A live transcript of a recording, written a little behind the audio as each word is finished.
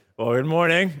Well, good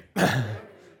morning.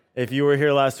 If you were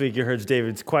here last week, you heard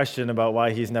David's question about why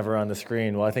he's never on the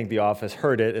screen. Well, I think the office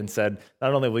heard it and said,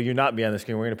 not only will you not be on the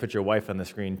screen, we're going to put your wife on the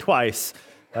screen twice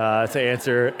to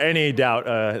answer any doubt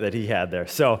that he had there.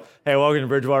 So, hey, welcome to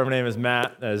Bridgewater. My name is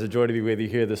Matt. It's a joy to be with you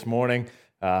here this morning.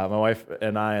 My wife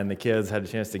and I and the kids had a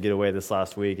chance to get away this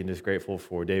last week, and just grateful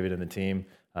for David and the team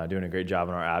doing a great job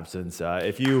in our absence. Come on,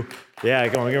 give him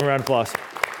a round of applause.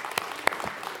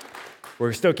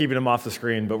 We're still keeping him off the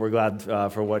screen, but we're glad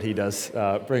for what he does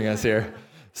bring us here.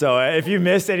 So if you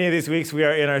missed any of these weeks, we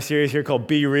are in our series here called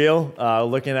Be Real,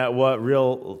 looking at what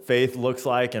real faith looks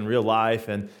like in real life.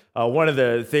 And one of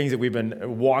the things that we've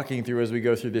been walking through as we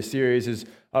go through this series is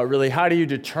really how do you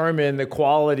determine the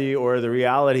quality or the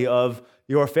reality of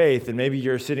your faith? And maybe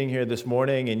you're sitting here this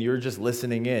morning and you're just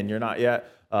listening in. You're not yet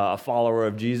a follower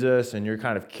of Jesus and you're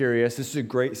kind of curious. This is a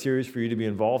great series for you to be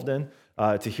involved in.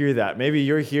 To hear that. Maybe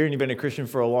you're here and you've been a Christian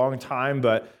for a long time,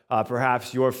 but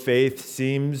perhaps your faith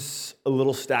seems a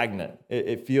little stagnant.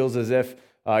 It feels as if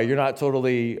you're not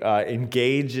totally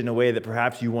engaged in a way that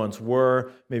perhaps you once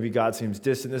were. Maybe God seems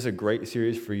distant. This is a great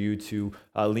series for you to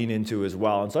lean into as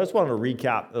well. And so I just wanted to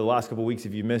recap the last couple of weeks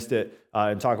if you missed it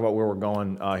and talk about where we're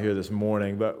going here this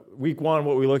morning. But week one,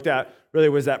 what we looked at really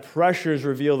was that pressures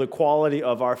reveal the quality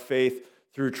of our faith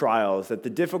through trials, that the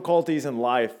difficulties in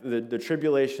life, the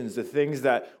tribulations, the things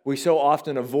that we so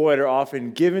often avoid are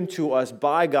often given to us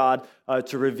by God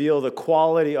to reveal the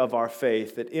quality of our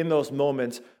faith, that in those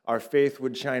moments, our faith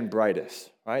would shine brightest,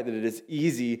 right? That it is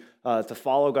easy to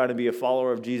follow God and be a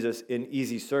follower of Jesus in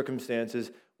easy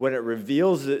circumstances. When it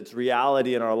reveals its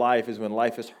reality in our life is when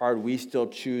life is hard, we still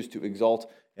choose to exalt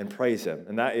and praise him.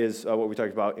 And that is what we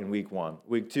talked about in week one.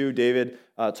 Week two, David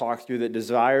talked through that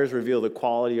desires reveal the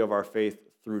quality of our faith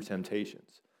through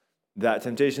temptations. That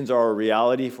temptations are a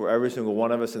reality for every single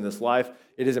one of us in this life.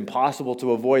 It is impossible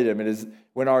to avoid them. It is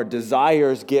when our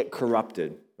desires get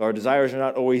corrupted. Our desires are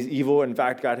not always evil. In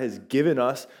fact, God has given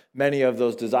us many of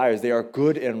those desires. They are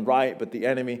good and right, but the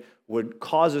enemy would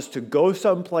cause us to go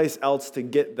someplace else to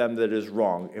get them that is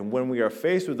wrong. And when we are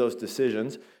faced with those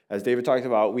decisions, as David talked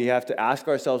about, we have to ask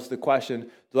ourselves the question,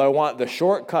 do I want the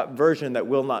shortcut version that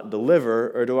will not deliver,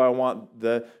 or do I want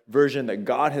the version that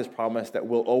God has promised that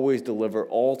will always deliver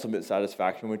ultimate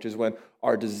satisfaction, which is when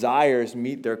our desires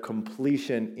meet their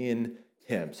completion in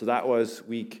him? So that was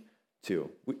week two.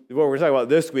 What we're talking about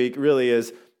this week really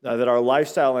is that our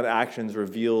lifestyle and actions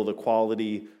reveal the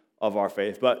quality of our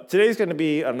faith. But today's going to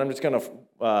be, and I'm just going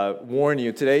to warn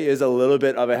you, today is a little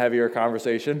bit of a heavier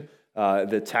conversation.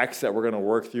 The text that we're going to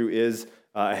work through is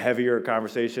a heavier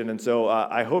conversation. And so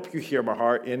I hope you hear my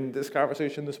heart in this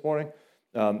conversation this morning.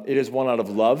 It is one out of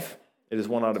love. It is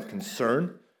one out of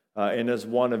concern. And it is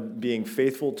one of being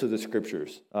faithful to the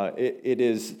scriptures. It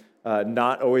is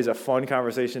not always a fun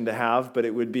conversation to have, but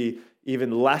it would be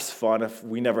even less fun if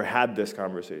we never had this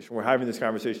conversation. We're having this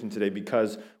conversation today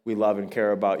because we love and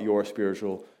care about your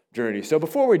spiritual journey. So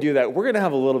before we do that, we're going to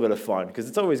have a little bit of fun because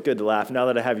it's always good to laugh. Now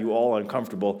that I have you all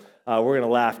uncomfortable, we're going to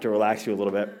laugh to relax you a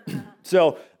little bit.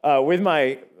 So with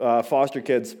my foster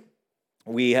kids,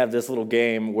 we have this little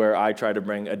game where I try to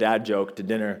bring a dad joke to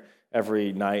dinner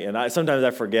every night, and sometimes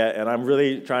I forget, and I'm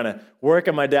really trying to work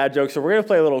on my dad jokes. So we're going to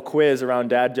play a little quiz around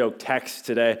dad joke text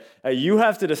today. You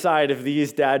have to decide if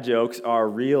these dad jokes are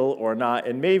real or not,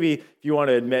 and maybe if you want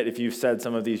to admit if you've said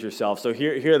some of these yourself. So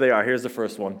here they are. Here's the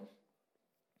first one.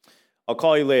 I'll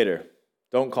call you later.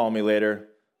 Don't call me later.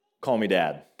 Call me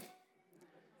dad.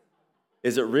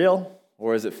 Is it real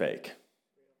or is it fake?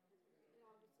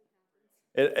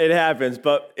 It happens,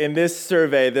 but in this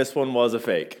survey, this one was a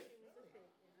fake.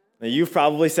 Now, you've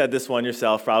probably said this one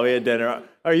yourself, probably at dinner.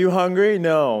 Are you hungry?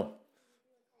 No.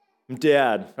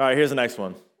 Dad. All right, here's the next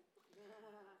one.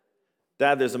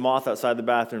 Dad, there's a moth outside the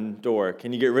bathroom door.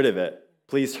 Can you get rid of it?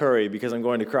 Please hurry because I'm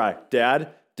going to cry.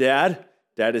 Dad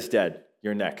is dead.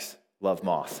 You're next. Love,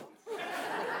 moth.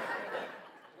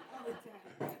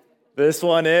 This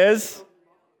one is,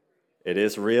 it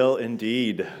is real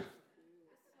indeed.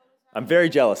 I'm very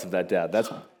jealous of that dad.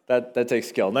 That takes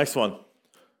skill. Next one.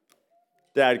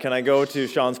 Dad, can I go to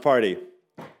Sean's party?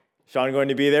 Sean going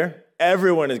to be there?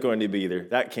 Everyone is going to be there.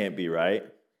 That can't be right.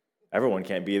 Everyone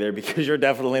can't be there because you're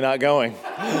definitely not going.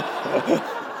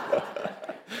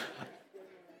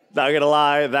 Not going to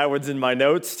lie, that one's in my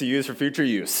notes to use for future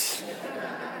use.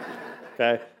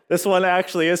 Okay, this one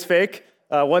actually is fake.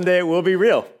 One day it will be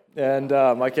real, and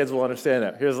my kids will understand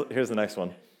that. Here's the next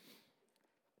one.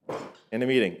 In a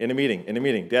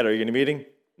meeting. Dad, are you in a meeting?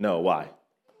 No, why?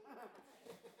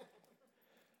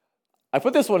 I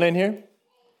put this one in here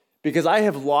because I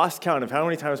have lost count of how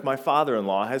many times my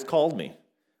father-in-law has called me.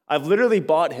 I've literally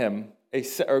bought him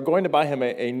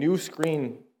a new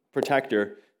screen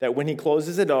protector that when he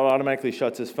closes it, it automatically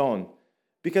shuts his phone.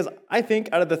 Because I think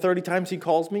out of the 30 times he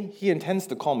calls me, he intends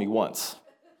to call me once.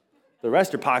 The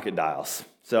rest are pocket dials.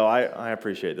 So I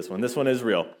appreciate this one. This one is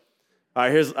real. All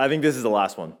right, I think this is the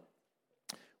last one.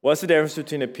 What's the difference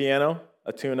between a piano,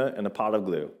 a tuna, and a pot of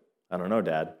glue? I don't know,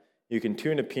 Dad. You can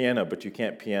tune a piano, but you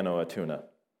can't piano a tuna.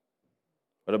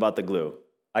 What about the glue?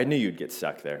 I knew you'd get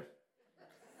stuck there.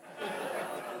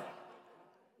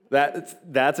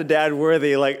 That's a dad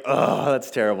worthy, that's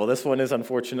terrible. This one is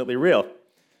unfortunately real.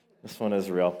 This one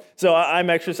is real. So I'm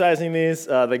exercising these.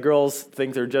 The girls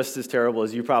think they're just as terrible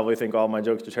as you probably think all my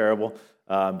jokes are terrible.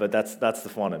 But that's the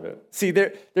fun of it. See,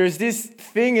 there's this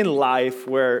thing in life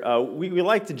where we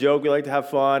like to joke, we like to have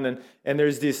fun, and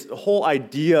there's this whole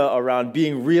idea around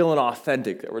being real and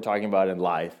authentic that we're talking about in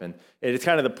life. And it's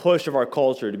kind of the push of our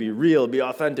culture to be real, be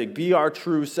authentic, be our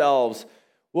true selves.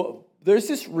 Well, there's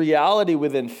this reality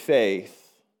within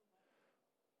faith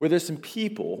where there's some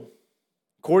people,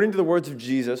 according to the words of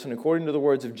Jesus and according to the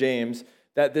words of James,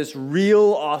 that this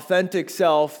real, authentic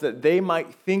self that they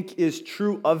might think is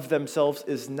true of themselves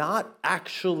is not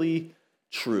actually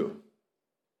true.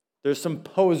 There's some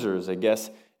posers, I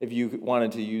guess, if you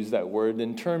wanted to use that word,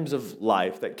 in terms of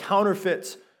life, that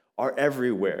counterfeits are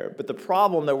everywhere. But the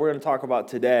problem that we're going to talk about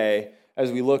today,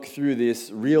 as we look through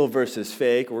this real versus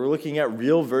fake, we're looking at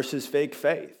real versus fake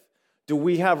faith. Do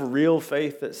we have real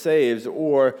faith that saves?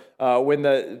 Or when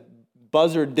the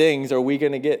buzzer dings, are we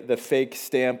going to get the fake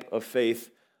stamp of faith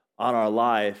on our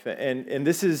life? And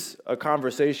this is a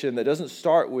conversation that doesn't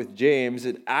start with James.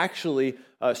 It actually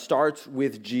starts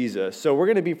with Jesus. So we're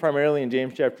going to be primarily in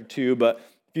James chapter 2, but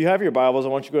if you have your Bibles, I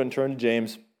want you to go ahead and turn to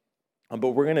James. But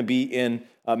we're going to be in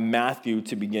Matthew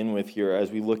to begin with here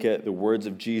as we look at the words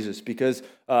of Jesus. Because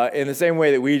in the same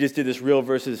way that we just did this real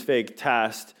versus fake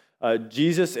test,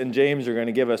 Jesus and James are going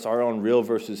to give us our own real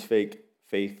versus fake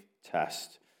faith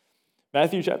test.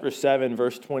 Matthew chapter 7,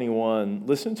 verse 21,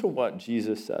 listen to what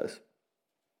Jesus says.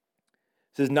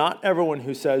 It says, "Not everyone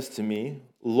who says to me,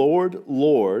 'Lord,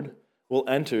 Lord,' will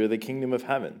enter the kingdom of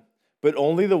heaven, but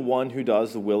only the one who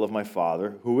does the will of my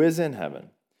Father who is in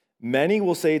heaven. Many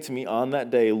will say to me on that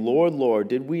day, 'Lord, Lord,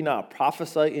 did we not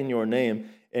prophesy in your name,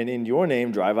 and in your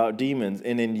name drive out demons,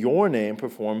 and in your name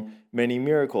perform many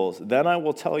miracles?' Then I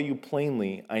will tell you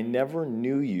plainly, I never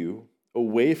knew you.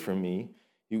 Away from me,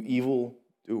 you evil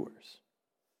doers."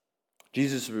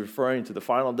 Jesus is referring to the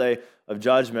final day of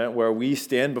judgment where we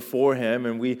stand before him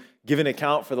and we give an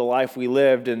account for the life we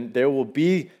lived, and there will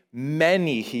be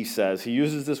many, he says, he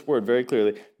uses this word very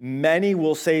clearly, many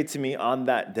will say to me on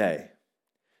that day,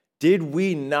 "Did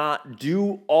we not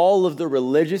do all of the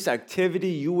religious activity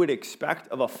you would expect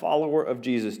of a follower of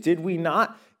Jesus? Did we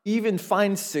not even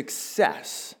find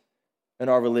success in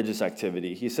our religious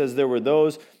activity?" He says there were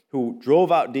those who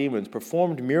drove out demons,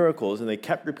 performed miracles, and they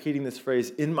kept repeating this phrase,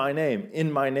 in my name, in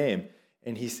my name.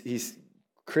 And he's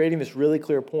creating this really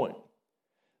clear point.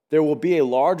 There will be a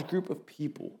large group of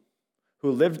people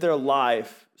who lived their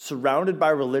life surrounded by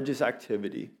religious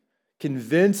activity,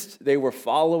 convinced they were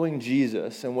following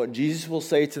Jesus, and what Jesus will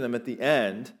say to them at the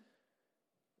end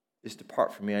is,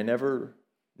 "Depart from me, I never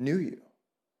knew you."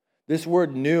 This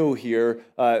word "knew" here,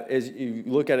 as you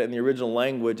look at it in the original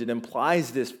language, it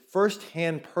implies this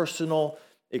firsthand personal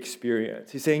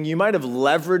experience. He's saying, you might have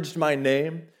leveraged my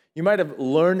name, you might have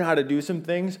learned how to do some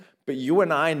things, but you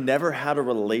and I never had a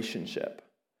relationship.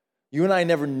 You and I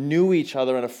never knew each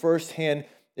other in a firsthand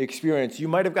experience. You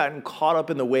might have gotten caught up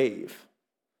in the wave,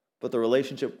 but the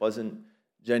relationship wasn't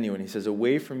genuine. He says,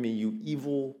 "Away from me, you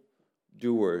evil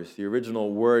doers." The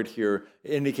original word here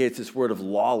indicates this word of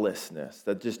lawlessness,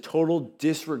 that just total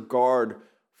disregard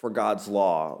for God's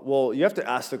law. Well, you have to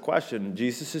ask the question,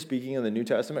 Jesus is speaking in the New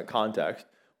Testament context.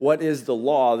 What is the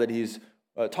law that he's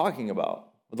talking about?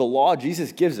 The law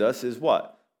Jesus gives us is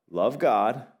what? Love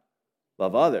God,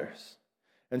 love others.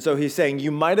 And so he's saying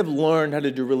you might have learned how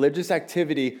to do religious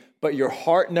activity, but your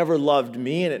heart never loved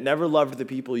me and it never loved the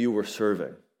people you were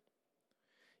serving.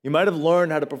 You might have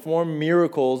learned how to perform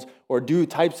miracles or do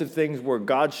types of things where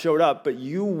God showed up, but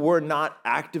you were not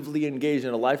actively engaged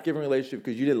in a life-giving relationship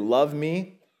because you didn't love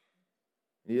me,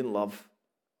 you didn't love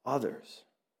others.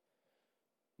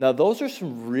 Now, those are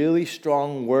some really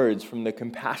strong words from the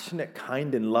compassionate,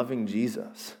 kind, and loving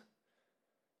Jesus.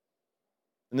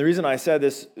 And the reason I said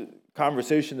this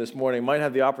conversation this morning might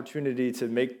have the opportunity to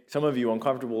make some of you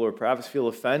uncomfortable or perhaps feel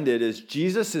offended is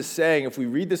Jesus is saying, if we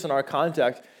read this in our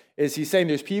context, is he's saying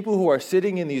there's people who are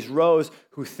sitting in these rows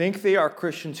who think they are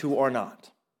Christians who are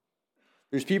not.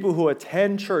 There's people who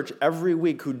attend church every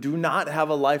week who do not have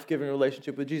a life-giving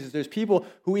relationship with Jesus. There's people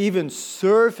who even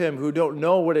serve him who don't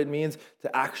know what it means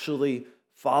to actually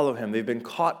follow him. They've been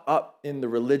caught up in the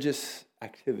religious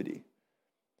activity.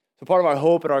 So part of our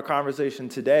hope in our conversation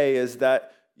today is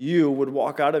that you would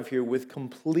walk out of here with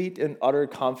complete and utter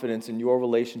confidence in your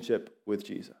relationship with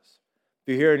Jesus. If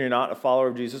you're here and you're not a follower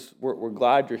of Jesus, we're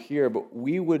glad you're here, but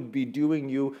we would be doing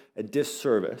you a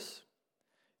disservice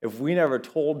if we never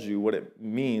told you what it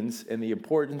means and the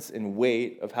importance and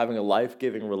weight of having a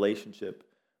life-giving relationship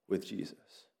with Jesus.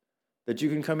 That you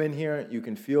can come in here, you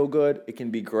can feel good, it can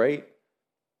be great,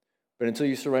 but until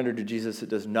you surrender to Jesus, it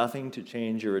does nothing to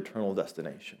change your eternal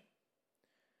destination.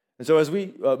 And so as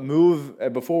we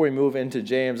before we move into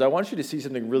James, I want you to see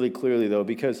something really clearly, though,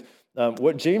 because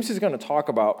what James is going to talk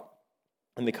about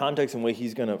in the context and way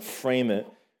he's going to frame it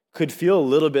could feel a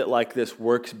little bit like this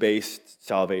works-based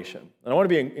salvation. And I want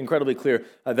to be incredibly clear,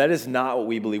 that is not what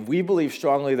we believe. We believe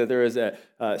strongly that there is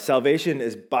salvation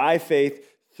is by faith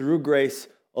through grace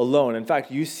alone. In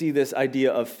fact, you see this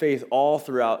idea of faith all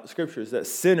throughout Scriptures, that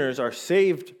sinners are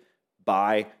saved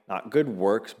by not good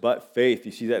works, but faith.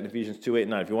 You see that in Ephesians 2, 8,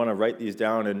 and 9. If you want to write these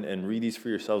down and read these for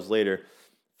yourselves later,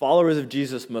 followers of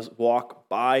Jesus must walk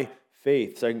by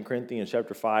faith. 2 Corinthians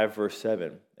chapter 5, verse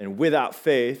 7. And without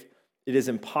faith, it is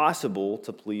impossible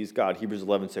to please God. Hebrews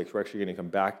 11:6. We're actually going to come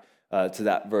back to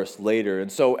that verse later.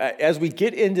 And so as we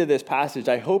get into this passage,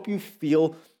 I hope you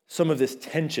feel some of this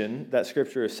tension that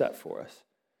Scripture has set for us.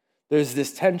 There's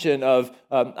this tension of,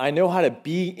 I know how to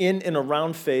be in and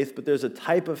around faith, but there's a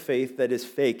type of faith that is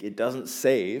fake. It doesn't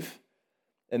save.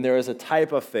 And there is a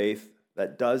type of faith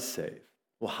that does save.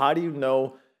 Well, how do you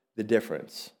know the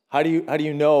difference? How do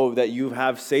you know that you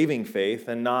have saving faith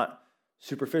and not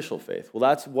superficial faith? Well,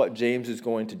 that's what James is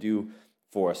going to do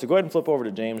for us. So go ahead and flip over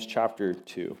to James chapter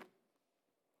 2.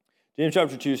 James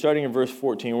chapter 2, starting in verse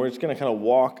 14. We're just going to kind of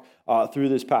walk through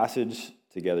this passage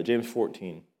together. James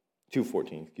 2:14,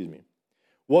 excuse me.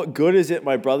 What good is it,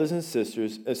 my brothers and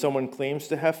sisters, if someone claims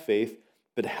to have faith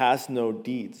but has no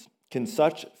deeds? Can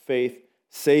such faith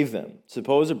save them?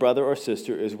 Suppose a brother or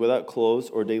sister is without clothes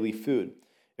or daily food.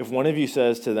 If one of you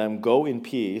says to them, go in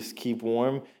peace, keep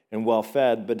warm and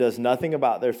well-fed, but does nothing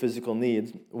about their physical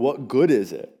needs, what good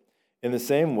is it? In the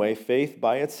same way, faith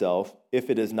by itself, if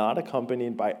it is not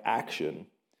accompanied by action,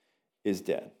 is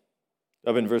dead.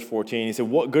 Up in verse 14, he said,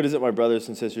 what good is it, my brothers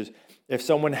and sisters, if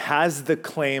someone has the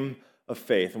claim of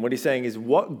faith? And what he's saying is,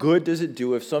 what good does it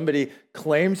do if somebody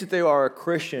claims that they are a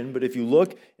Christian, but if you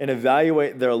look and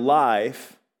evaluate their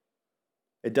life,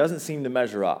 it doesn't seem to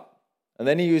measure up? And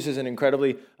then he uses an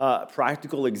incredibly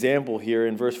practical example here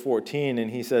in verse 14, and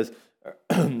he says,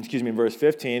 in verse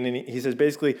 15, and he says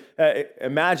basically,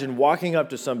 imagine walking up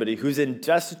to somebody who's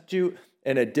destitute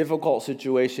in a difficult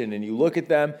situation, and you look at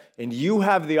them, and you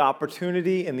have the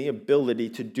opportunity and the ability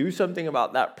to do something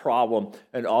about that problem,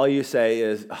 and all you say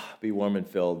is, be warm and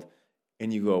filled,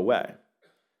 and you go away.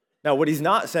 Now, what he's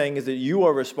not saying is that you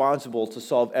are responsible to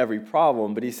solve every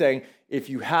problem, but he's saying if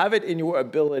you have it in your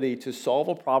ability to solve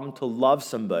a problem, to love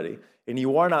somebody, and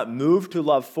you are not moved to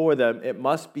love for them, it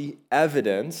must be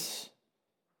evidence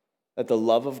that the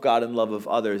love of God and love of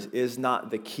others is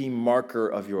not the key marker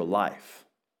of your life.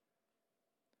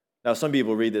 Now, some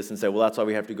people read this and say, well, that's why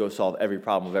we have to go solve every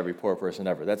problem of every poor person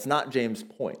ever. That's not James'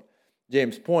 point.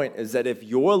 James' point is that if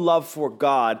your love for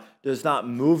God does not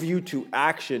move you to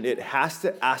action, it has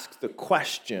to ask the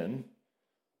question,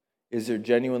 is there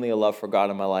genuinely a love for God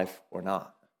in my life or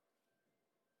not?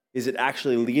 Is it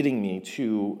actually leading me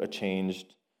to a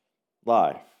changed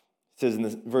life? It says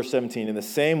in verse 17, in the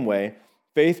same way,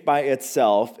 faith by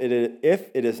itself,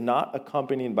 if it is not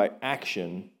accompanied by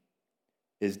action,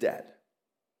 is dead.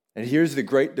 And here's the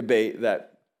great debate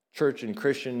that church and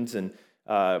Christians and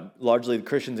largely the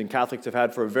Christians and Catholics have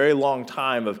had for a very long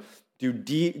time of, do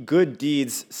good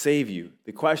deeds save you?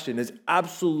 The question is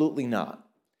absolutely not.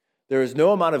 There is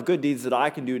no amount of good deeds that I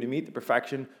can do to meet the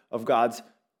perfection of God's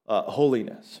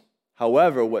holiness.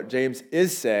 However, what James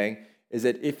is saying is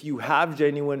that if you have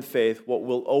genuine faith, what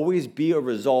will always be a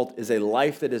result is a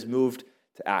life that is moved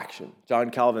to action. John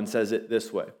Calvin says it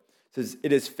this way. It says,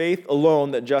 it is faith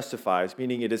alone that justifies,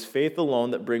 meaning it is faith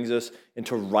alone that brings us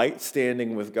into right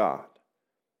standing with God.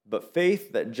 But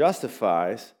faith that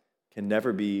justifies can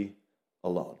never be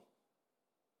alone. What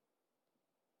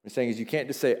he's saying is you can't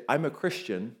just say, I'm a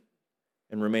Christian,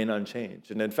 and remain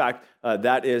unchanged. And in fact,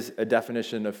 that is a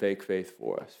definition of fake faith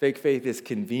for us. Fake faith is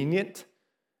convenient,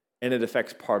 and it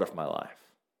affects part of my life.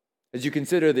 As you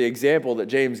consider the example that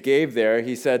James gave there,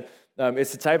 he said,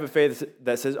 it's the type of faith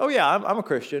that says, oh yeah, I'm a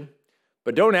Christian,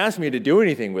 but don't ask me to do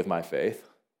anything with my faith.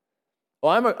 Oh,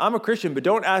 I'm a Christian, but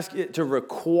don't ask it to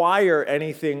require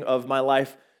anything of my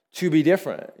life to be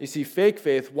different. You see, fake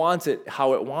faith wants it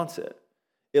how it wants it.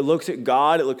 It looks at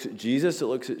God, it looks at Jesus, it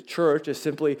looks at church as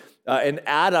simply an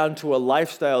add-on to a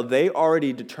lifestyle they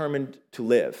already determined to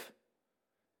live.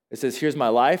 It says, here's my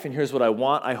life and here's what I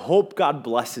want. I hope God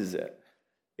blesses it.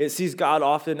 It sees God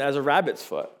often as a rabbit's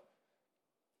foot.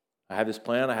 I have this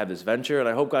plan, I have this venture, and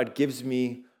I hope God gives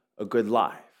me a good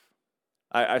life.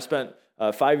 I spent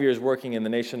 5 years working in the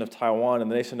nation of Taiwan,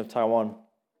 and the nation of Taiwan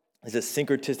is a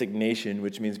syncretistic nation,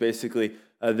 which means basically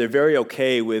they're very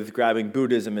okay with grabbing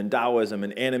Buddhism and Taoism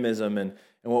and animism. And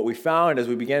what we found as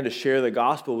we began to share the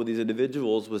gospel with these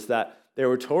individuals was that they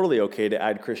were totally okay to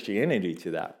add Christianity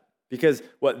to that. Because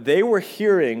what they were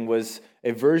hearing was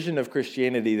a version of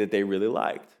Christianity that they really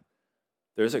liked.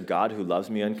 There's a God who loves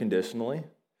me unconditionally,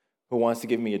 who wants to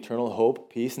give me eternal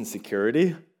hope, peace, and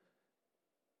security.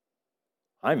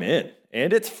 I'm in.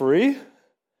 And it's free.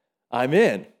 I'm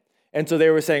in. And so they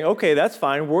were saying, okay, that's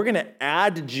fine. We're going to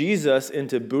add Jesus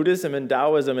into Buddhism and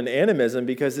Taoism and animism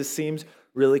because this seems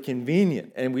really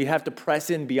convenient. And we have to press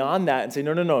in beyond that and say,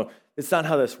 no, it's not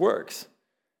how this works.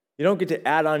 You don't get to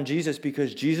add on Jesus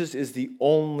because Jesus is the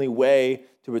only way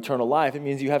to eternal life. It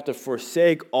means you have to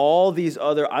forsake all these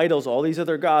other idols, all these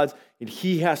other gods, and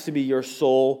he has to be your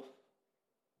sole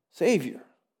Savior.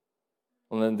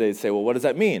 And then they'd say, well, what does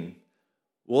that mean?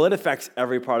 Well, it affects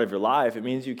every part of your life. It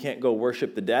means you can't go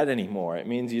worship the dead anymore. It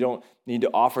means you don't need to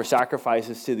offer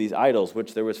sacrifices to these idols,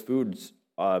 which there was foods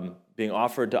being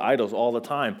offered to idols all the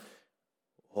time.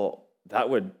 Well, that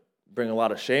would bring a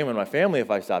lot of shame on my family if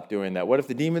I stopped doing that. What if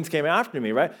the demons came after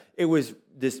me, right? It was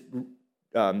this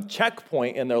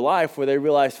checkpoint in their life where they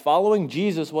realized following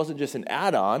Jesus wasn't just an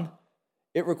add-on.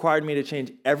 It required me to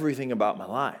change everything about my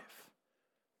life.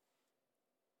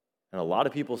 And a lot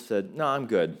of people said, no, I'm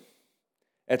good.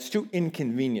 It's too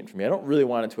inconvenient for me. I don't really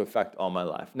want it to affect all my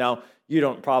life. Now, you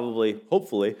don't probably,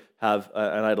 hopefully, have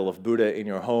an idol of Buddha in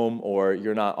your home, or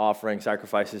you're not offering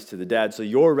sacrifices to the dead. So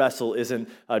your wrestle isn't,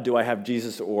 do I have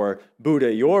Jesus or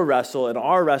Buddha? Your wrestle, and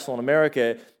our wrestle in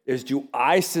America, is do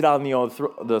I sit on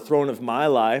the throne of my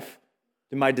life?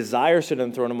 Do my desires sit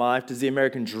on the throne of my life? Does the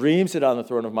American dream sit on the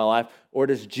throne of my life? Or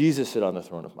does Jesus sit on the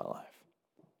throne of my life?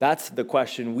 That's the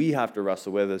question we have to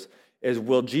wrestle with is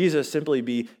will Jesus simply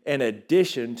be an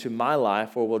addition to my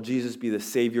life, or will Jesus be the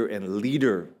Savior and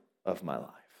leader of my life?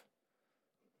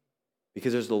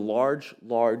 Because there's a large,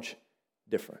 large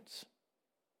difference.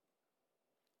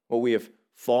 What we have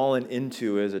fallen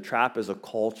into as a trap as a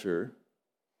culture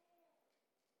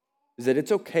is that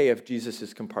it's okay if Jesus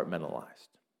is compartmentalized.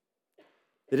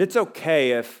 That it's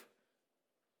okay if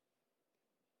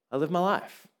I live my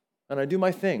life and I do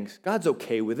my things. God's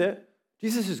okay with it.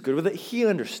 Jesus is good with it. He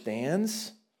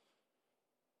understands.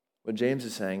 What James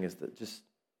is saying is that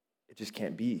it just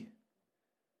can't be.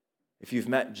 If you've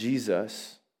met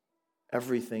Jesus,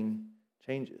 everything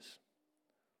changes.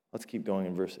 Let's keep going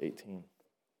in verse 18. It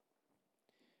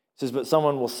says, but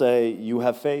someone will say, you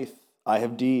have faith, I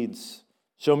have deeds.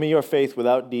 Show me your faith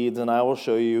without deeds, and I will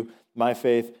show you my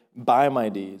faith by my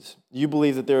deeds. You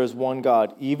believe that there is one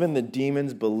God. Even the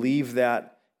demons believe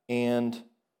that and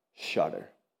shudder.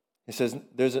 He says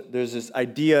there's this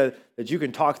idea that you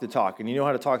can talk the talk, and you know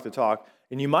how to talk the talk,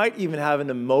 and you might even have an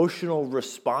emotional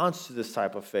response to this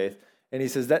type of faith. And he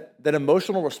says that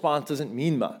emotional response doesn't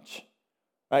mean much.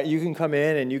 Right? You can come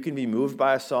in and you can be moved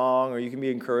by a song, or you can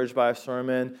be encouraged by a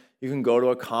sermon. You can go to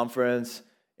a conference,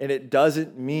 and it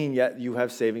doesn't mean yet you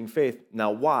have saving faith.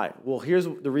 Now, why? Well, here's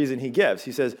the reason he gives.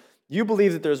 He says, you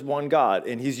believe that there's one God,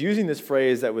 and he's using this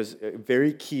phrase that was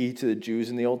very key to the Jews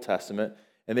in the Old Testament.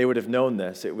 And they would have known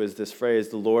this. It was this phrase,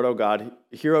 the Lord our God,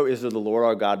 hear, O Israel, the Lord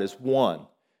our God is one.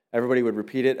 Everybody would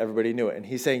repeat it. Everybody knew it. And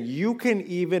he's saying you can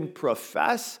even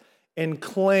profess and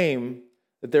claim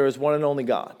that there is one and only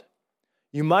God.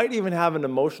 You might even have an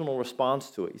emotional response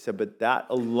to it. He said, but that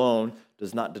alone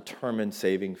does not determine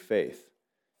saving faith.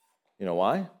 You know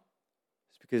why?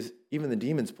 It's because even the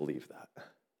demons believe that.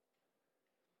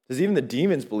 Because even the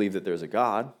demons believe that there's a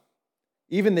God.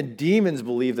 Even the demons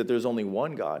believe that there's only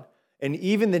one God. And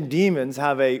even the demons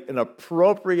have an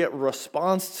appropriate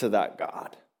response to that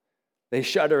God. They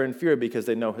shudder in fear because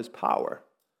they know his power.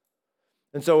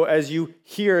 And so as you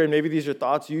hear, and maybe these are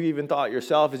thoughts you even thought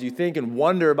yourself, as you think and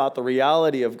wonder about the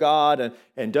reality of God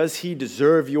and does he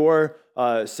deserve your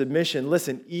submission,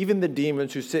 listen, even the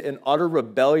demons who sit in utter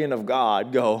rebellion of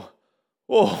God go,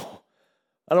 oh,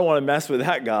 I don't want to mess with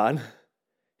that God.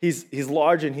 He's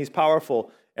large and he's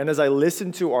powerful. And as I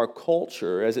listen to our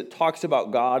culture, as it talks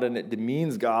about God and it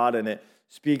demeans God and it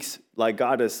speaks like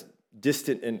God is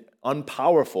distant and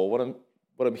unpowerful,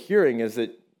 what I'm hearing is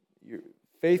that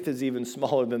faith is even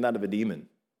smaller than that of a demon.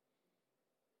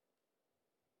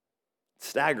 It's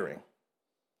staggering.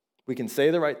 We can say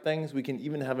the right things, we can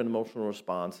even have an emotional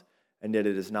response, and yet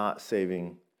it is not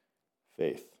saving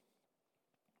faith.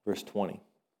 Verse 20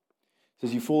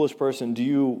 says, "You foolish person, do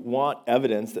you want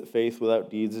evidence that faith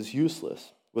without deeds is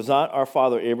useless? Was not our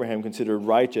father Abraham considered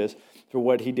righteous for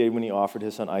what he did when he offered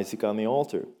his son Isaac on the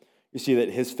altar? You see that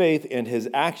his faith and his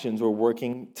actions were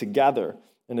working together,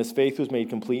 and his faith was made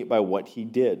complete by what he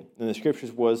did. And the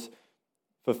scriptures was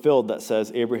fulfilled that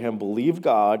says, Abraham believed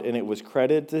God, and it was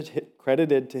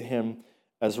credited to him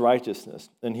as righteousness,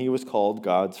 and he was called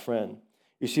God's friend.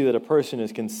 You see that a person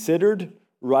is considered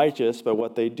righteous by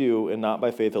what they do and not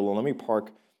by faith alone." Let me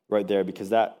park right there because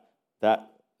that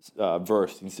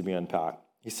verse needs to be unpacked.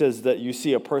 He says that you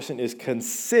see a person is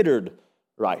considered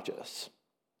righteous.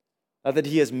 Not that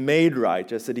he is made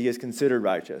righteous, that he is considered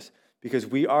righteous. Because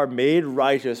we are made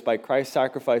righteous by Christ's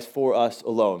sacrifice for us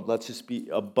alone. Let's just be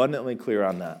abundantly clear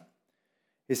on that.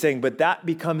 He's saying, but that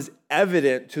becomes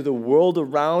evident to the world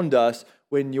around us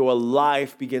when your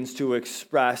life begins to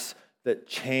express that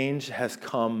change has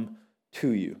come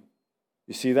to you.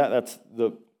 You see that? That's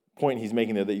the point he's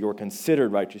making there, that you're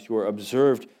considered righteous. You are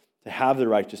observed to have the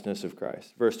righteousness of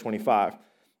Christ. Verse 25.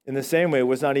 In the same way,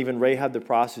 was not even Rahab the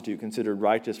prostitute considered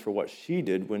righteous for what she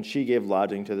did when she gave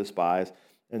lodging to the spies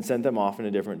and sent them off in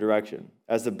a different direction?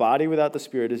 As the body without the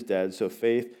spirit is dead, so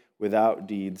faith without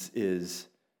deeds is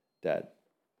dead.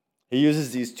 He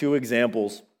uses these two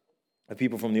examples of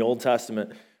people from the Old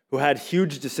Testament who had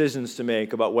huge decisions to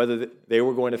make about whether they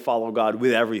were going to follow God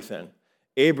with everything.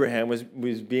 Abraham was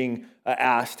being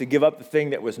asked to give up the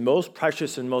thing that was most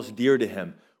precious and most dear to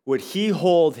him. Would he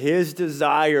hold his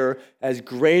desire as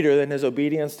greater than his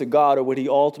obedience to God, or would he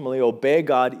ultimately obey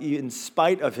God in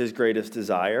spite of his greatest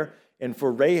desire? And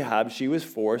for Rahab, she was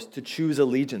forced to choose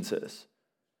allegiances.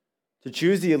 To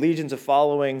choose the allegiance of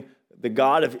following the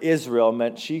God of Israel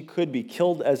meant she could be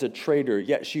killed as a traitor,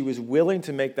 yet she was willing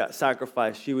to make that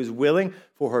sacrifice. She was willing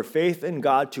for her faith in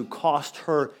God to cost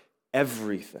her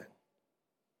everything.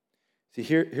 See,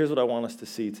 here's what I want us to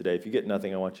see today. If you get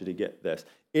nothing, I want you to get this.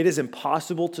 It is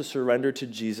impossible to surrender to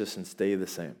Jesus and stay the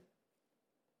same.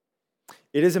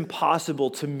 It is impossible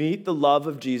to meet the love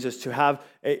of Jesus, to have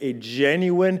a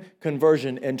genuine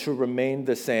conversion and to remain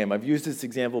the same. I've used this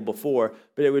example before,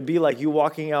 but it would be like you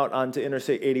walking out onto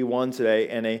Interstate 81 today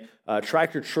and a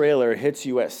tractor trailer hits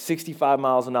you at 65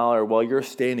 miles an hour while you're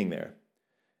standing there.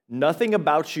 Nothing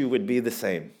about you would be the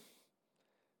same.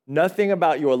 Nothing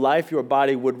about your life, your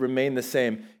body would remain the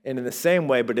same, and in the same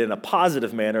way, but in a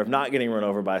positive manner of not getting run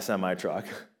over by a semi-truck.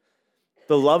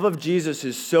 The love of Jesus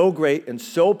is so great and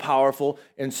so powerful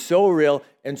and so real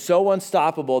and so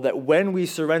unstoppable that when we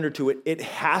surrender to it, it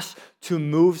has to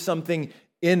move something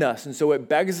in us. And so it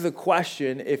begs the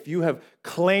question, if you have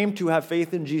claimed to have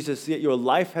faith in Jesus, yet your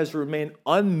life has remained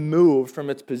unmoved from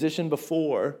its position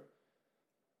before,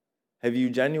 have you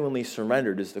genuinely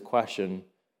surrendered is the question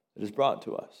that is brought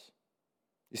to us.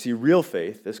 You see, real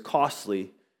faith is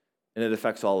costly and it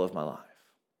affects all of my life.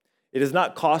 It is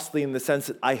not costly in the sense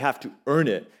that I have to earn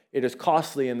it. It is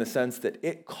costly in the sense that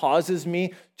it causes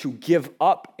me to give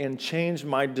up and change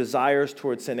my desires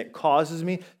towards sin. It causes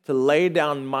me to lay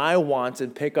down my wants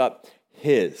and pick up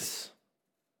His.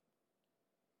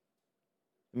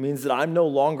 It means that I'm no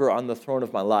longer on the throne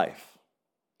of my life.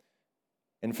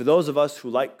 And for those of us who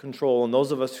like control and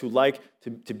those of us who like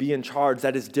to be in charge,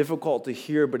 that is difficult to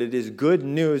hear, but it is good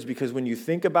news because when you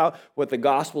think about what the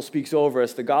gospel speaks over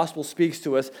us, the gospel speaks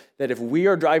to us that if we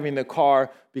are driving the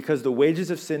car because the wages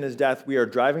of sin is death, we are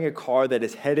driving a car that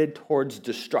is headed towards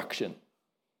destruction.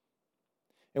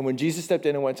 And when Jesus stepped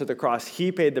in and went to the cross,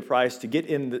 He paid the price to get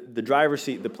in the driver's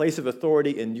seat, the place of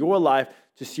authority in your life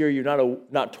to steer you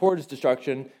not towards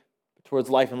destruction, but towards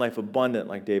life and life abundant,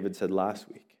 like David said last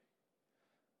week.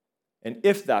 And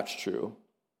if that's true,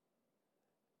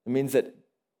 it means that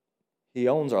He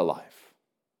owns our life.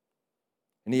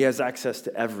 And He has access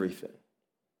to everything.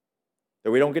 That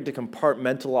we don't get to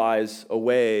compartmentalize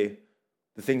away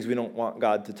the things we don't want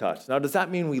God to touch. Now, does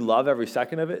that mean we love every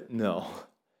second of it? No.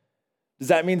 Does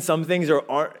that mean some things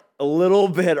are a little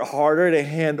bit harder to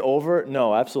hand over?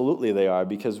 No, absolutely they are,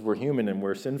 because we're human and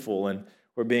we're sinful and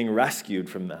we're being rescued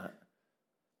from that.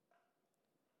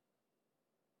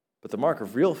 But the mark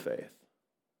of real faith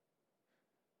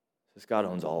is God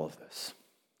owns all of this.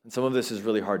 And some of this is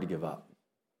really hard to give up.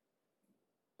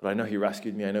 But I know He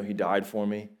rescued me. I know He died for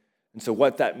me. And so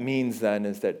what that means then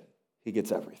is that He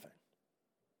gets everything.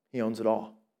 He owns it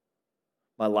all.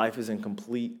 My life is in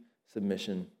complete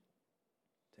submission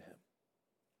to Him.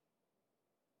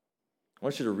 I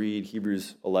want you to read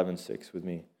Hebrews 11:6 with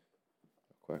me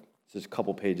real quick. This is a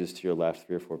couple pages to your left,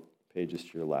 3 or 4 pages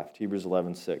to your left. Hebrews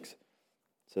 11:6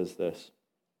 says this.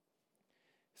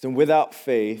 So without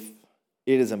faith,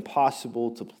 it is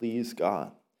impossible to please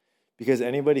God, because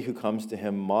anybody who comes to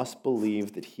him must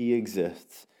believe that he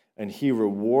exists, and he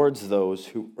rewards those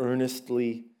who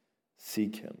earnestly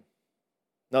seek him.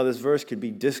 Now, this verse could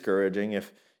be discouraging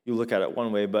if you look at it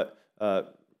one way, but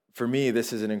for me,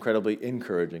 this is an incredibly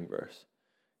encouraging verse.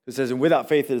 It says, and without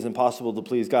faith, it is impossible to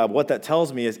please God. What that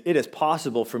tells me is it is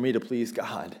possible for me to please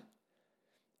God.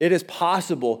 It is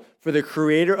possible for the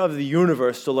creator of the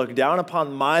universe to look down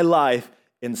upon my life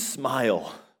and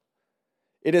smile.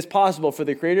 It is possible for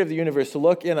the creator of the universe to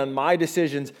look in on my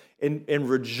decisions and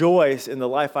rejoice in the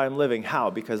life I'm living.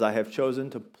 How? Because I have chosen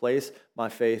to place my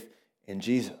faith in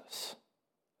Jesus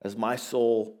as my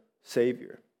sole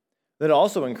Savior. That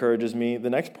also encourages me, the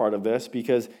next part of this,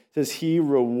 because it says he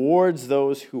rewards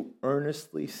those who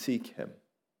earnestly seek him.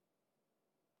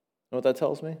 You know what that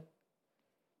tells me?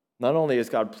 Not only is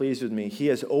God pleased with me, he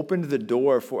has opened the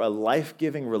door for a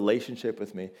life-giving relationship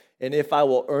with me. And if I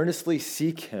will earnestly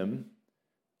seek him,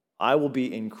 I will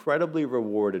be incredibly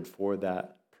rewarded for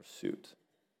that pursuit.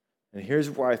 And here's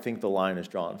where I think the line is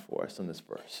drawn for us in this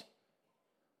verse.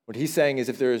 What he's saying is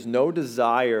if there is no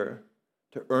desire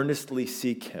to earnestly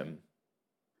seek him,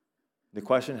 the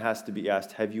question has to be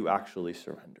asked, have you actually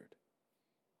surrendered?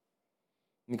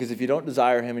 Because if you don't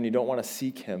desire him and you don't want to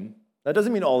seek him, that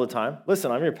doesn't mean all the time. Listen,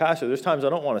 I'm your pastor. There's times I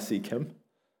don't want to seek him.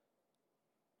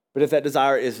 But if that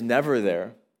desire is never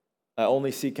there, I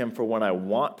only seek him for when I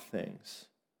want things.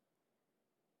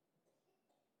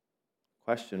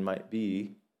 Question might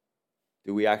be,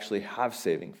 do we actually have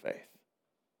saving faith?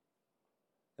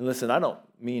 And listen, I don't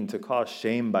mean to cause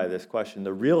shame by this question.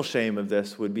 The real shame of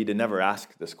this would be to never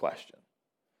ask this question.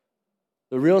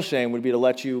 The real shame would be to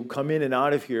let you come in and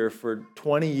out of here for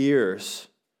 20 years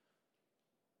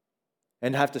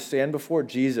and have to stand before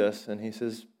Jesus and he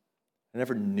says, I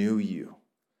never knew you.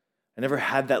 I never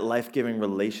had that life-giving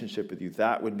relationship with you.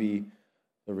 That would be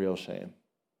the real shame.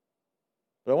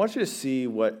 But I want you to see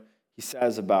what he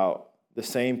says about the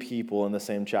same people in the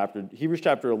same chapter. Hebrews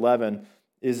chapter 11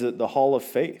 is the hall of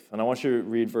faith. And I want you to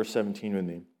read verse 17 with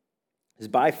me. It says,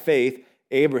 by faith,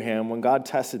 Abraham, when God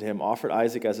tested him, offered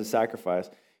Isaac as a sacrifice,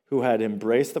 who had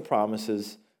embraced the promise,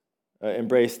 was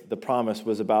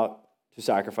about to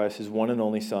sacrifice his one and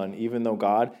only son, even though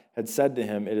God had said to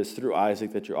him, it is through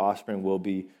Isaac that your offspring will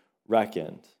be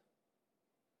reckoned.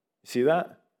 You see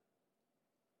that?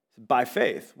 By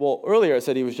faith. Well, earlier it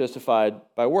said he was justified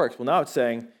by works. Well, now it's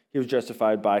saying he was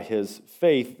justified by his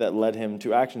faith that led him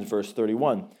to actions. Verse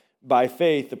 31. By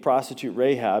faith, the prostitute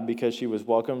Rahab, because she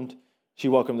welcomed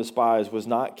the spies, was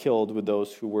not killed with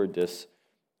those who were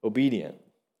disobedient.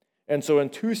 And so in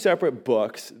two separate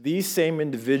books, these same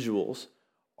individuals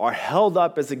are held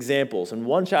up as examples. In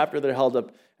one chapter, they're held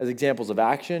up as examples of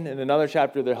action. In another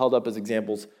chapter, they're held up as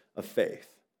examples of faith.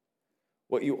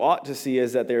 What you ought to see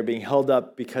is that they're being held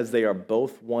up because they are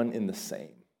both one in the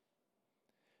same.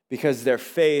 Because their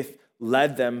faith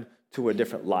led them to a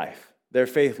different life. Their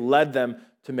faith led them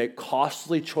to make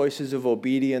costly choices of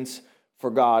obedience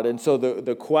for God. And so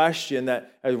the question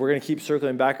that, as we're going to keep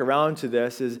circling back around to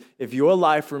this, is if your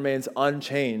life remains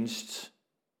unchanged,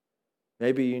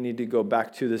 maybe you need to go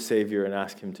back to the Savior and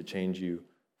ask him to change you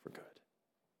for good.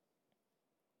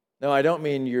 Now, I don't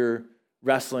mean you're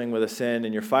wrestling with a sin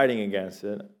and you're fighting against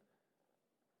it,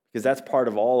 because that's part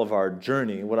of all of our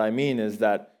journey. What I mean is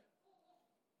that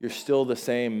you're still the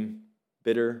same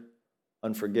bitter,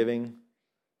 unforgiving,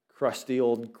 crusty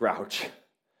old grouch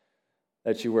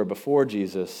that you were before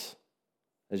Jesus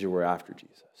as you were after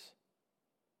Jesus.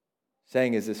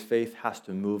 Saying is this faith has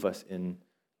to move us into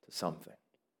something.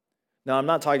 Now, I'm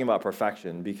not talking about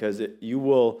perfection, because you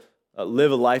will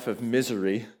live a life of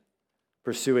misery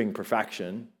pursuing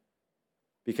perfection,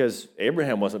 because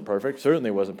Abraham wasn't perfect,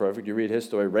 certainly wasn't perfect. You read his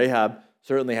story. Rahab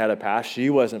certainly had a past. She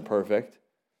wasn't perfect.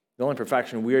 The only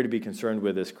perfection we are to be concerned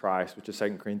with is Christ, which is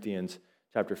 2 Corinthians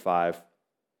chapter 5.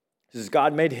 It says,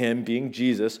 God made him, being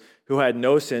Jesus, who had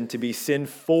no sin, to be sin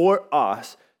for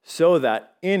us, so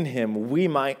that in him we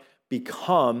might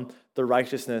become the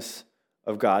righteousness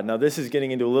of God. Now, this is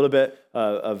getting into a little bit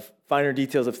of finer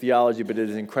details of theology, but it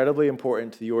is incredibly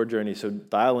important to your journey, so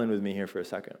dial in with me here for a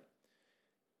second.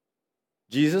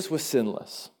 Jesus was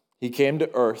sinless. He came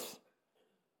to earth,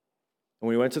 and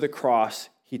when he went to the cross,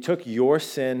 he took your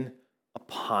sin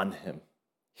upon him.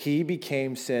 He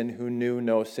became sin who knew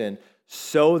no sin,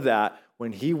 so that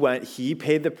when he went, he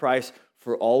paid the price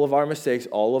for all of our mistakes,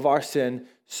 all of our sin,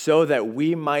 so that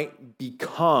we might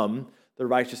become the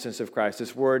righteousness of Christ.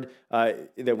 This word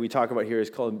that we talk about here is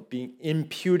called being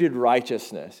imputed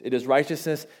righteousness. It is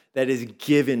righteousness that is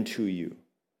given to you.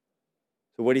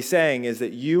 So what he's saying is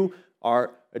that you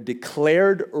are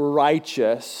declared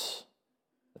righteous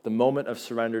at the moment of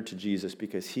surrender to Jesus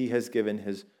because he has given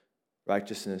his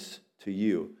righteousness to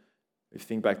you. If you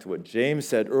think back to what James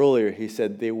said earlier, he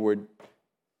said they were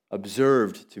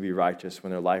observed to be righteous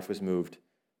when their life was moved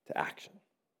to action.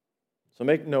 So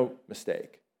make no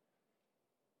mistake.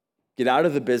 Get out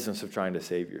of the business of trying to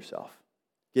save yourself.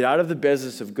 Get out of the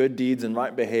business of good deeds and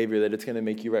right behavior that it's going to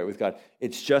make you right with God.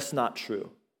 It's just not true.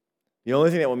 The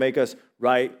only thing that will make us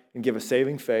right and give us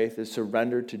saving faith is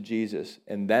surrender to Jesus,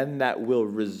 and then that will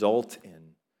result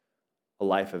in a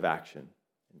life of action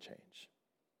and change.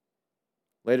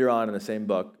 Later on in the same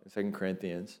book, in 2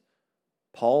 Corinthians,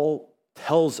 Paul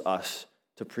tells us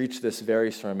to preach this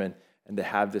very sermon and to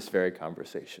have this very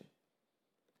conversation.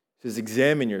 He says,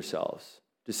 examine yourselves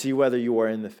to see whether you are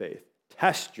in the faith.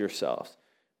 Test yourselves.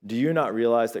 Do you not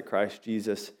realize that Christ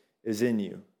Jesus is in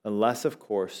you? Unless, of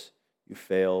course, you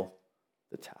fail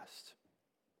the test.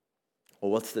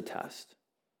 Well, what's the test?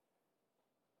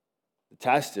 The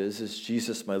test is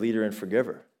Jesus my leader and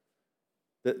forgiver?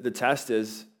 The test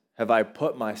is, have I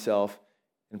put myself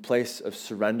in place of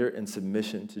surrender and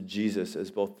submission to Jesus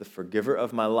as both the forgiver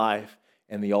of my life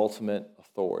and the ultimate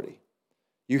authority?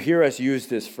 You hear us use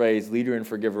this phrase, leader and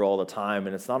forgiver, all the time,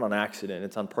 and it's not on accident,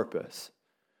 it's on purpose.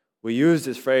 We use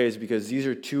this phrase because these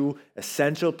are two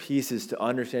essential pieces to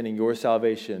understanding your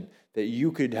salvation, that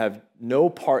you could have no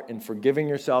part in forgiving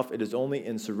yourself. It is only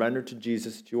in surrender to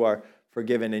Jesus that you are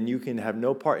forgiven, and you can have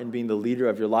no part in being the leader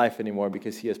of your life anymore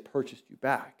because he has purchased you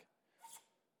back.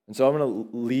 And so I'm going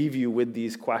to leave you with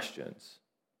these questions.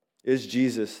 Is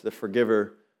Jesus the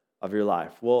forgiver of your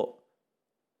life? Well,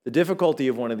 the difficulty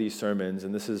of one of these sermons,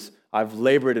 and I've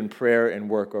labored in prayer and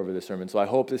work over this sermon, so I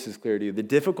hope this is clear to you. The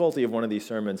difficulty of one of these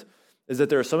sermons is that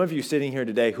there are some of you sitting here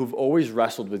today who've always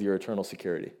wrestled with your eternal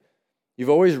security. You've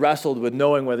always wrestled with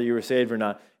knowing whether you were saved or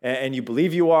not, and you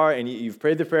believe you are, and you've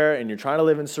prayed the prayer, and you're trying to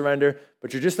live in surrender,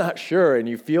 but you're just not sure, and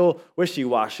you feel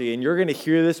wishy-washy, and you're going to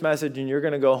hear this message, and you're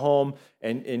going to go home,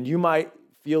 and you might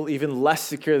feel even less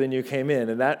secure than you came in,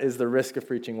 and that is the risk of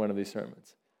preaching one of these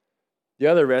sermons. The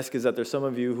other risk is that there's some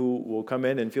of you who will come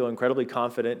in and feel incredibly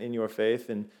confident in your faith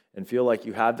and feel like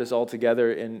you have this all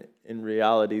together. In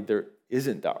reality, there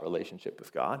isn't that relationship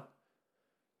with God.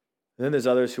 And then there's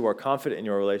others who are confident in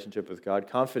your relationship with God,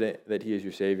 confident that he is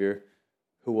your Savior,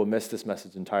 who will miss this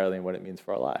message entirely and what it means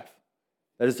for our life.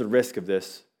 That is the risk of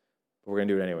this, but we're going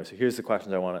to do it anyway. So here's the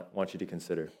questions I want you to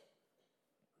consider.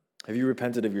 Have you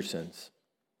repented of your sins?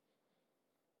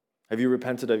 Have you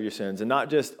repented of your sins? And not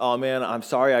just, oh man, I'm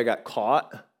sorry I got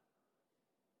caught,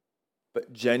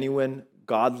 but genuine,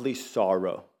 godly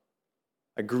sorrow.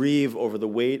 I grieve over the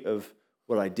weight of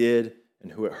what I did and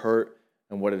who it hurt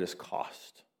and what it has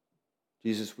cost.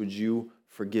 Jesus, would you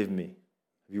forgive me?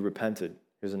 Have you repented?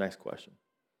 Here's the next question.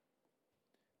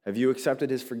 Have you accepted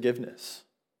his forgiveness?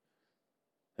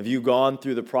 Have you gone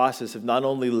through the process of not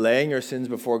only laying your sins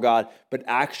before God, but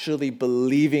actually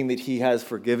believing that he has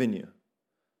forgiven you?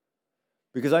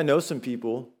 Because I know some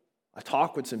people, I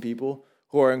talk with some people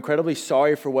who are incredibly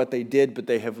sorry for what they did, but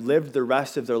they have lived the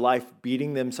rest of their life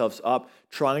beating themselves up,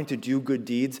 trying to do good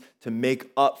deeds to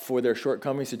make up for their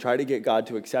shortcomings, to try to get God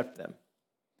to accept them.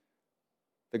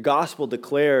 The gospel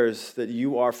declares that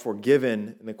you are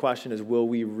forgiven, and the question is, will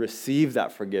we receive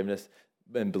that forgiveness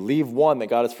and believe, one, that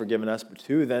God has forgiven us, but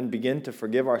two, then begin to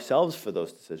forgive ourselves for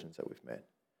those decisions that we've made?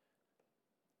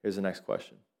 Here's the next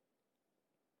question.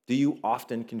 Do you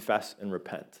often confess and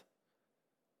repent?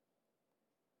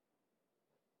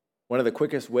 One of the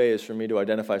quickest ways for me to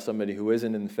identify somebody who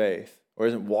isn't in faith or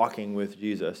isn't walking with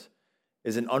Jesus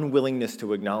is an unwillingness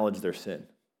to acknowledge their sin.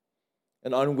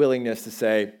 An unwillingness to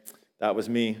say, that was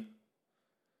me.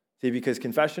 See, because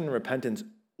confession and repentance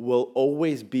will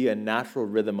always be a natural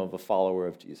rhythm of a follower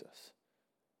of Jesus.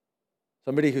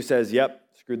 Somebody who says, yep,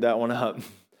 screwed that one up.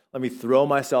 Let me throw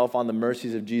myself on the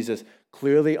mercies of Jesus,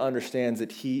 clearly understands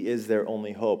that he is their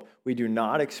only hope. We do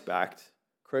not expect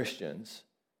Christians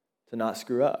to not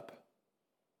screw up.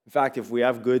 In fact, if we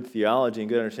have good theology and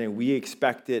good understanding, we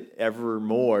expect it ever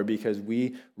more because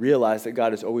we realize that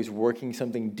God is always working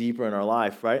something deeper in our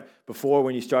life, right? Before,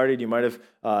 when you started, you might have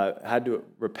had to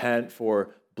repent for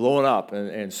blowing up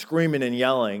and screaming and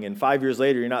yelling, and 5 years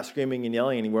later, you're not screaming and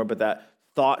yelling anymore, but that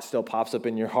thought still pops up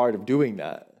in your heart of doing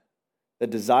that. That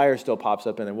desire still pops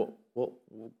up in it. Well,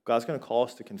 God's going to call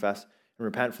us to confess and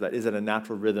repent for that. Is it a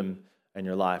natural rhythm in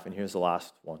your life? And here's the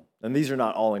last one. And these are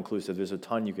not all inclusive. There's a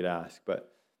ton you could ask.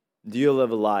 But do you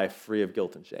live a life free of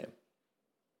guilt and shame?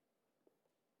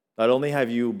 Not only have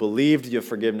you believed the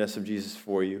forgiveness of Jesus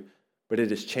for you, but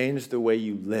it has changed the way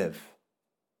you live.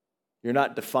 You're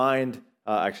not defined,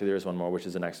 actually there is one more, which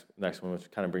is the next one,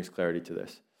 which kind of brings clarity to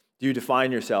this. Do you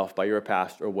define yourself by your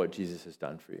past or what Jesus has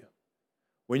done for you?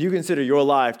 When you consider your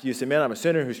life, do you say, man, I'm a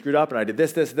sinner who screwed up and I did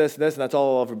this, and that's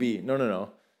all I'll ever be?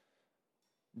 No.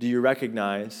 Do you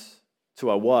recognize who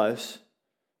I was?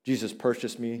 Jesus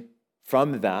purchased me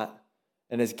from that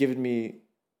and has given me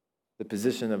the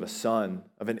position of a son,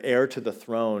 of an heir to the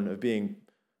throne, of being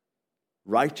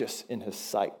righteous in his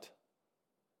sight.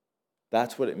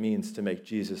 That's what it means to make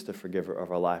Jesus the forgiver of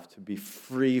our life, to be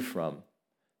free from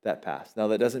that past. Now,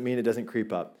 that doesn't mean it doesn't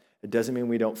creep up. It doesn't mean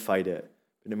we don't fight it,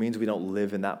 but it means we don't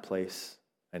live in that place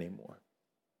anymore.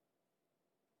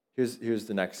 Here's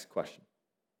the next question.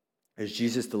 Is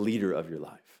Jesus the leader of your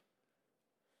life?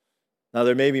 Now,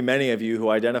 there may be many of you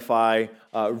who identify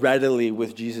readily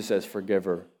with Jesus as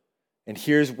forgiver. And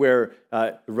here's where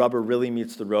the rubber really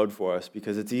meets the road for us,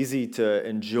 because it's easy to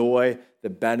enjoy the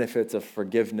benefits of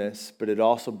forgiveness, but it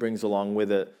also brings along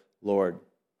with it, Lord,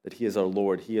 that he is our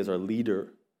Lord, he is our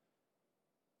leader.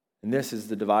 And this is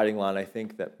the dividing line, I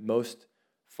think, that most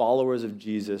followers of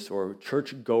Jesus or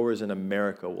churchgoers in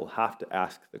America will have to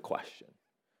ask the question.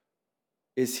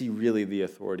 Is he really the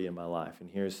authority in my life? And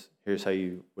here's how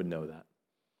you would know that.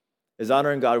 Is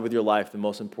honoring God with your life the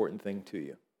most important thing to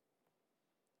you?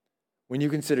 When you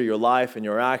consider your life and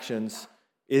your actions,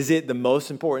 is it the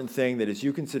most important thing that as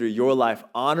you consider your life,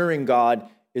 honoring God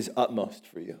is utmost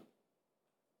for you?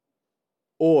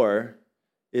 Or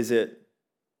is it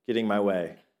getting my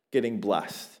way, getting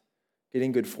blessed,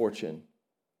 getting good fortune,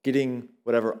 getting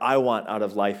whatever I want out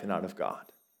of life and out of God?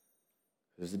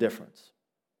 There's a difference.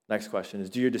 Next question is,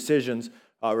 do your decisions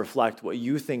reflect what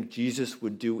you think Jesus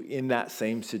would do in that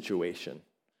same situation?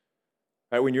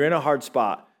 Right, when you're in a hard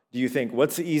spot, do you think,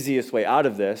 what's the easiest way out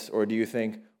of this? Or do you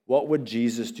think, what would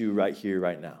Jesus do right here,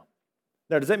 right now?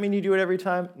 Now, does that mean you do it every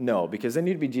time? No, because then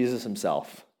you'd be Jesus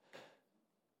himself.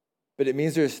 But it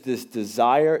means there's this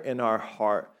desire in our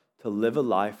heart to live a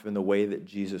life in the way that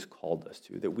Jesus called us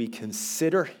to, that we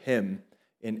consider him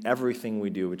in everything we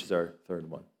do, which is our third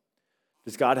one.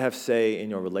 Does God have say in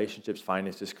your relationships,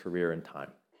 finances, career, and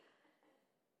time?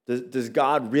 Does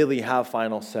God really have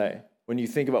final say when you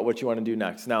think about what you want to do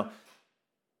next? Now,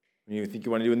 when you think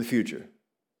you want to do in the future,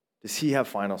 does he have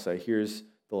final say? Here's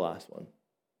the last one.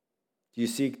 Do you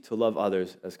seek to love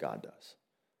others as God does?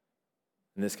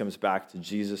 And this comes back to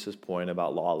Jesus' point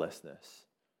about lawlessness,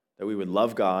 that we would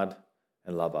love God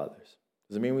and love others.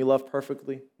 Does it mean we love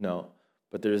perfectly? No.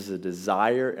 But there's a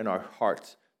desire in our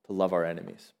hearts to love our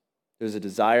enemies. There's a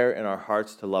desire in our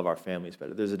hearts to love our families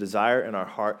better. There's a desire in our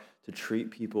heart to treat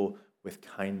people with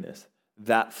kindness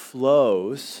that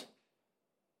flows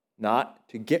not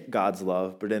to get God's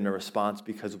love, but in a response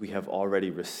because we have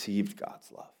already received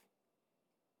God's love.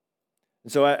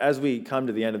 And so as we come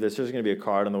to the end of this, there's going to be a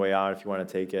card on the way out if you want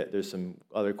to take it. There's some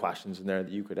other questions in there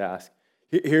that you could ask.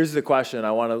 Here's the question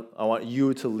I want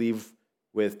you to leave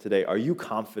with today. Are you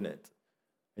confident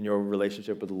in your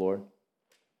relationship with the Lord?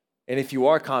 And if you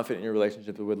are confident in your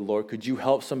relationship with the Lord, could you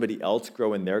help somebody else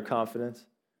grow in their confidence?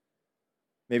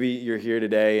 Maybe you're here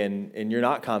today and you're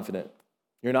not confident.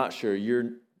 You're not sure.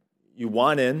 You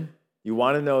want in. You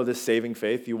want to know this saving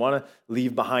faith. You want to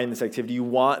leave behind this activity. You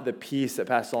want the peace that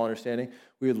passes all understanding.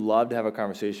 We would love to have a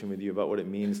conversation with you about what it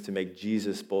means to make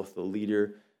Jesus both the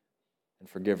leader and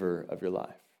forgiver of your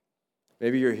life.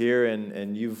 Maybe you're here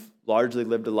and you've largely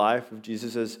lived a life of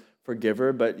Jesus as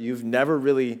forgiver, but you've never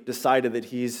really decided that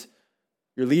he's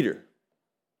your leader.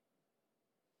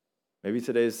 Maybe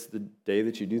today's the day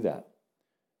that you do that.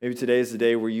 Maybe today is the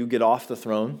day where you get off the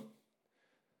throne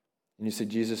and you say,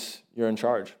 Jesus, you're in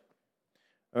charge.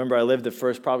 I remember I lived the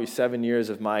first probably 7 years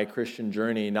of my Christian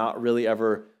journey not really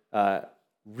ever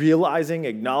realizing,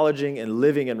 acknowledging, and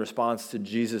living in response to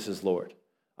Jesus as Lord.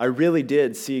 I really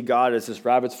did see God as this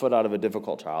rabbit's foot out of a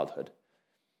difficult childhood.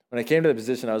 When I came to the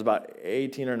position, I was about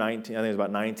 18 or 19, I think it was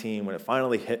about 19, when it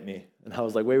finally hit me. And I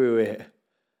was like, wait.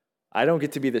 I don't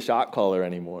get to be the shot caller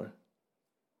anymore.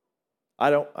 I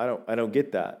don't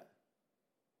get that.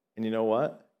 And you know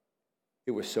what?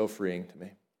 It was so freeing to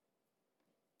me.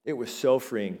 It was so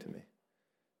freeing to me.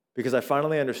 Because I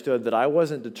finally understood that I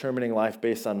wasn't determining life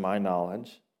based on my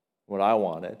knowledge, what I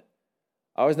wanted.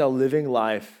 I was now living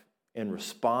life in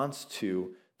response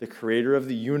to the creator of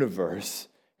the universe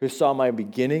who saw my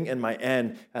beginning and my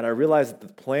end, and I realized that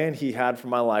the plan he had for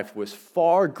my life was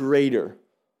far greater,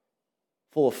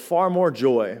 full of far more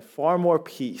joy, far more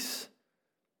peace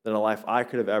than a life I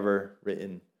could have ever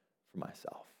written for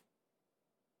myself.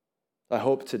 I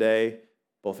hope today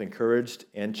both encouraged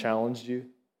and challenged you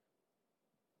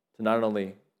to not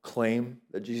only claim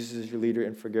that Jesus is your leader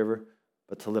and forgiver,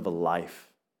 but to live a life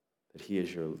that he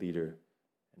is your leader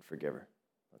and forgiver.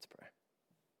 Let's pray.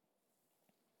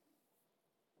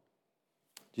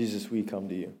 Jesus, we come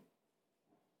to you.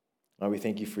 Lord, we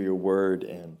thank you for your word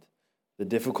and the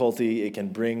difficulty it can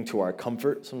bring to our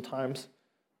comfort sometimes.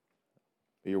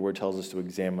 But your word tells us to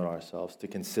examine ourselves, to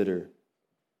consider.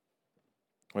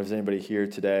 Or if there's anybody here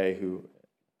today who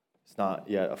is not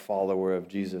yet a follower of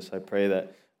Jesus, I pray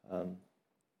that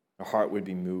our heart would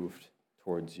be moved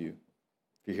towards you.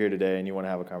 If you're here today and you want to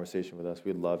have a conversation with us,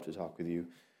 we'd love to talk with you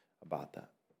about that.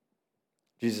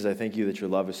 Jesus, I thank you that your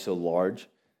love is so large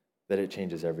that it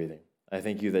changes everything. I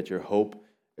thank you that your hope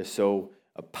is so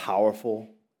powerful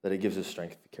that it gives us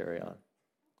strength to carry on.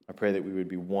 I pray that we would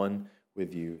be one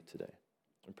with you today.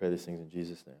 I pray these things in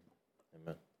Jesus' name.